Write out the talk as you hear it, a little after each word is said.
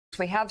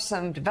We have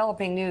some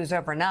developing news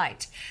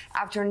overnight.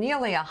 After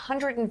nearly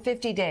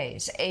 150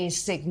 days, a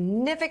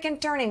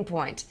significant turning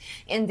point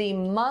in the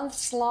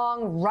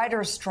months-long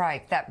writer's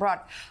strike that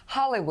brought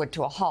Hollywood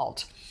to a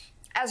halt.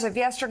 As of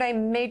yesterday,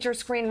 major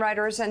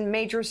screenwriters and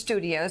major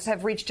studios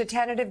have reached a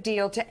tentative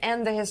deal to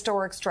end the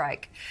historic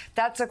strike.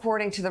 That's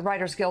according to the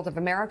Writers Guild of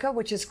America,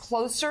 which is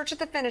closer to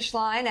the finish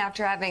line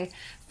after having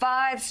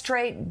 5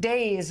 straight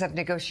days of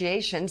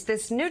negotiations.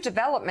 This new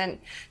development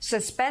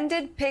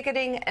suspended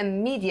picketing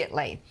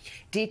immediately.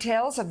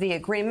 Details of the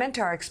agreement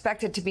are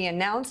expected to be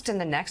announced in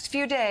the next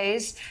few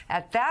days.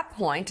 At that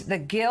point, the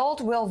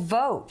Guild will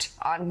vote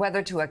on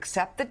whether to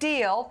accept the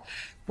deal,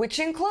 which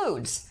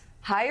includes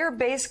higher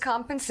base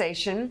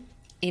compensation,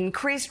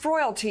 increased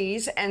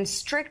royalties, and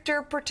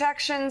stricter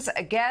protections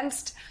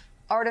against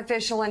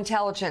artificial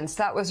intelligence.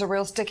 That was a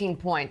real sticking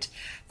point.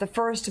 The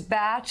first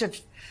batch of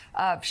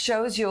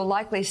shows you'll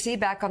likely see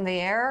back on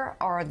the air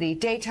are the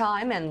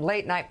daytime and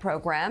late night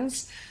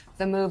programs.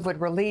 The move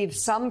would relieve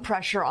some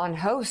pressure on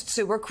hosts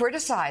who were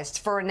criticized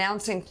for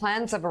announcing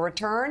plans of a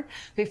return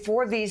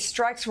before these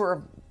strikes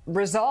were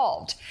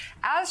resolved.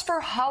 As for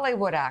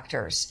Hollywood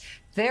actors,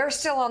 they're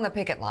still on the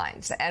picket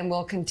lines and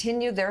will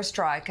continue their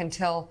strike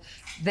until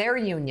their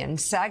union,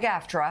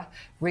 SAG-AFTRA,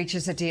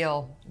 reaches a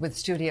deal with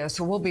studios.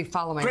 So we'll be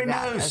following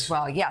that as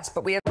well. Yes,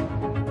 but we have